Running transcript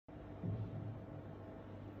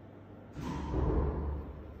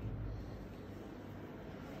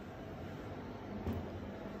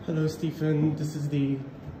Hello Stephen, this is the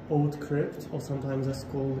old crypt, or sometimes as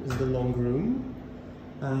called is the long room,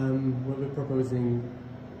 where we're proposing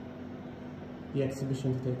the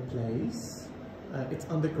exhibition to take place. It's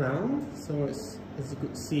underground, so as you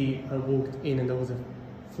could see, I walked in and there was a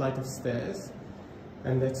flight of stairs,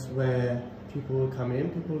 and that's where people will come in.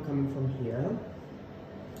 People will come in from here.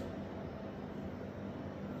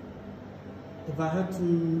 If I had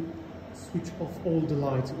to switch off all the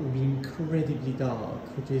lights, it would be incredibly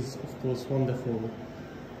dark, which is of course wonderful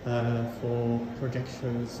for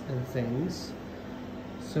projections and things.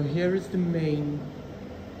 So here is the main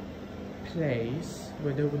place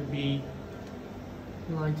where there will be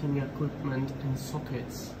lighting equipment and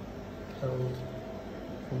sockets held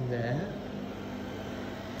from there.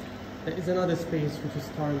 There is another space which is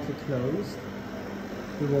currently closed.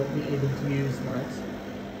 We won't be able to use that,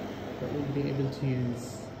 but we'll be able to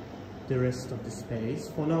use the rest of the space.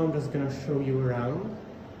 For now, I'm just going to show you around.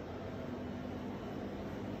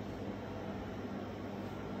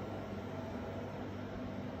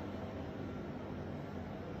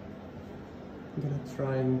 I'm going to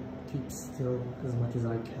try and keep still as much as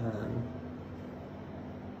I can.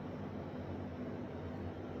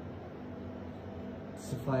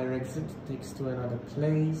 It's a fire exit, takes to another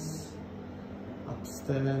place,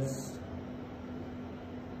 upstairs.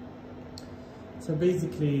 So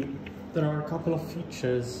basically, there are a couple of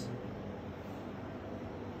features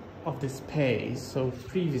of this space. So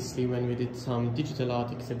previously, when we did some digital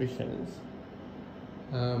art exhibitions,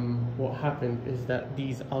 what happened is that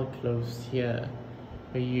these alcoves here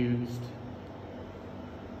are used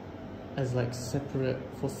as like separate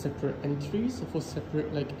entries, or for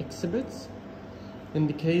separate like exhibits. In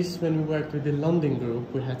the case when we worked with the London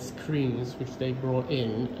group, we had screens which they brought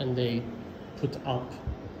in and they put up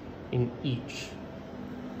in each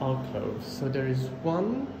alcove. So there is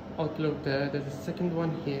one alcove there, there's a second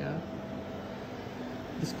one here.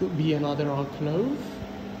 This could be another alcove,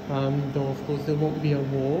 though of course there won't be a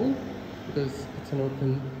wall because it's an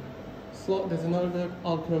open slot. There's another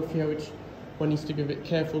alcove here which one needs to be a bit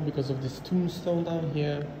careful because of this tombstone down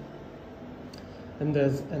here. And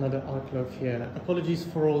there's another alcove here. Apologies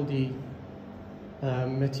for all the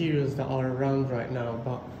materials that are around right now,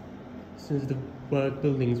 but since the work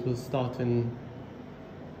buildings will start in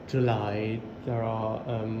July, there are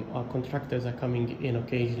our contractors are coming in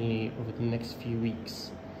occasionally over the next few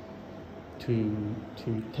weeks to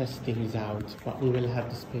test things out, but we will have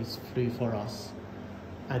the space free for us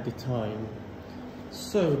at the time.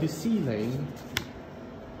 So the ceiling,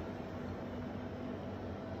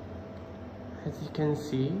 as you can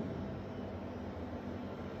see,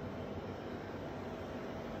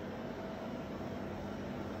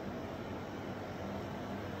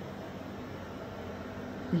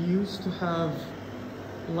 we used to have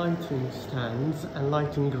lighting stands and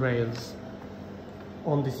lighting rails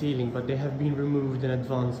on the ceiling, but they have been removed in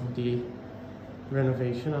advance of the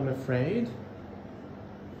renovation, I'm afraid.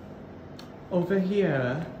 Over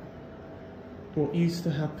here, what used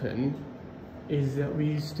to happen is that we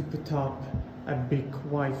used to put up a big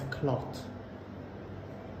white cloth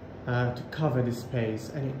to cover the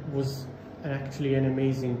space, and it was actually an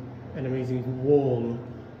amazing wall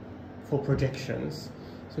for projections.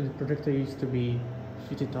 So the projector used to be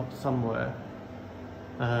fitted up somewhere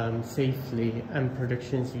safely, and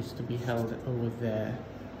projections used to be held over there.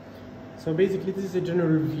 So basically this is a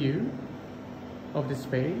general view of the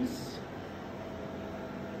space.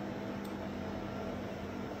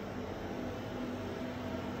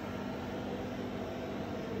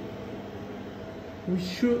 We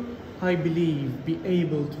should, I believe, be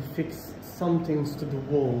able to fix some things to the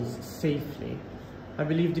walls safely. I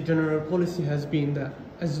believe the general policy has been that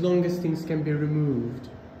as long as things can be removed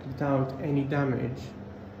without any damage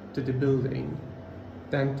to the building,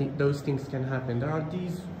 then those things can happen. There are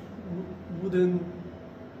these wooden,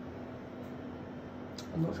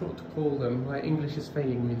 I'm not sure what to call them, my English is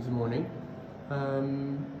failing me this morning,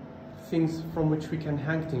 things from which we can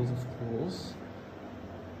hang things, of course.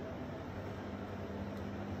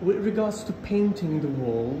 With regards to painting the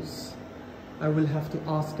walls, I will have to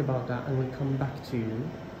ask about that and will come back to you.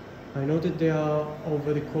 I know that they are,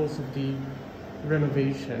 over the course of the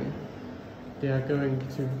renovation, they are going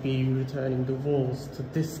to be returning the walls to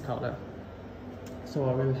this color. So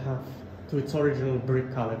I will have, to its original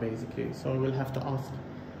brick color basically, so I will have to ask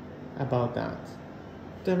about that.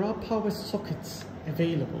 There are power sockets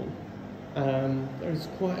available. There's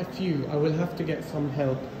quite a few. I will have to get some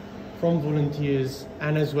help from volunteers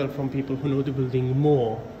and as well from people who know the building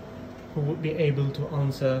more, who would be able to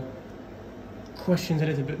answer questions a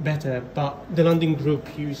little bit better. But the London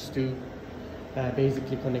group used to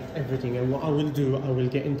basically connect everything. And what I will do, I will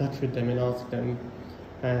get in touch with them and ask them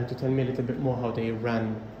to tell me a little bit more how they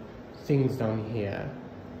ran things down here.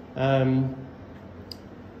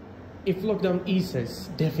 If lockdown eases,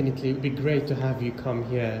 definitely it would be great to have you come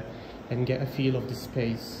here and get a feel of the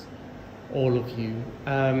space, all of you.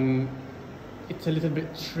 It's a little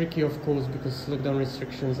bit tricky, of course, because lockdown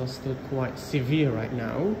restrictions are still quite severe right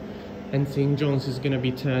now, and St. John's is going to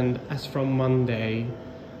be turned, as from Monday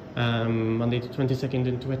the 22nd,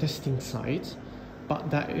 into a testing site, but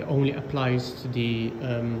that only applies to the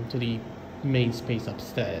main space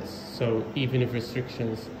upstairs. So even if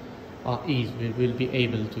restrictions are eased, we will be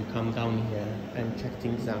able to come down here and check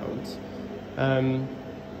things out.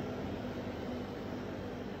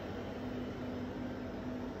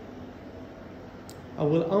 I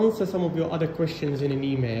will answer some of your other questions in an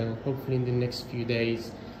email, hopefully in the next few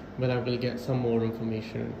days, but I will get some more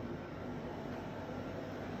information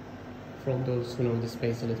from those who know the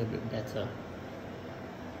space a little bit better.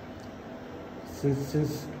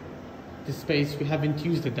 Since the space, we haven't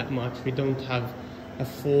used it that much, we don't have a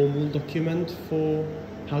formal document for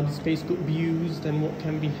how the space could be used and what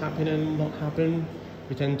can be happen and not happen.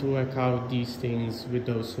 We tend to work out these things with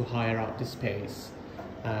those who hire out the space.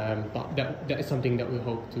 But that is something that we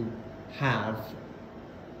hope to have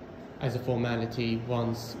as a formality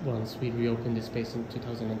once we reopen the space in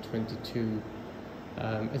 2022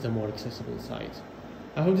 as a more accessible site.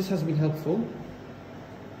 I hope this has been helpful.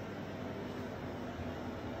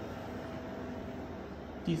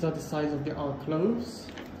 These are the size of the alcoves.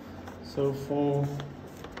 So for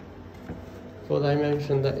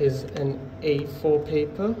dimension, that is an A4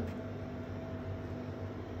 paper.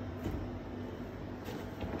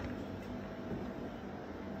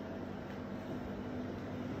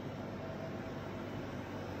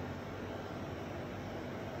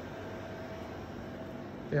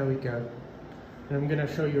 There we go. And I'm gonna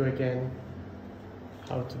show you again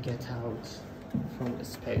how to get out from the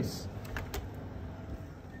space.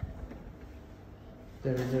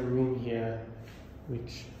 There is a room here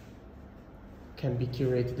which can be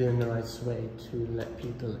curated in a nice way to let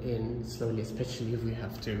people in slowly, especially if we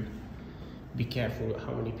have to be careful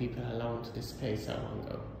how many people are allowed to this space at one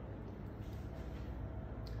go.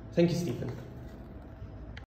 Thank you, Stephen.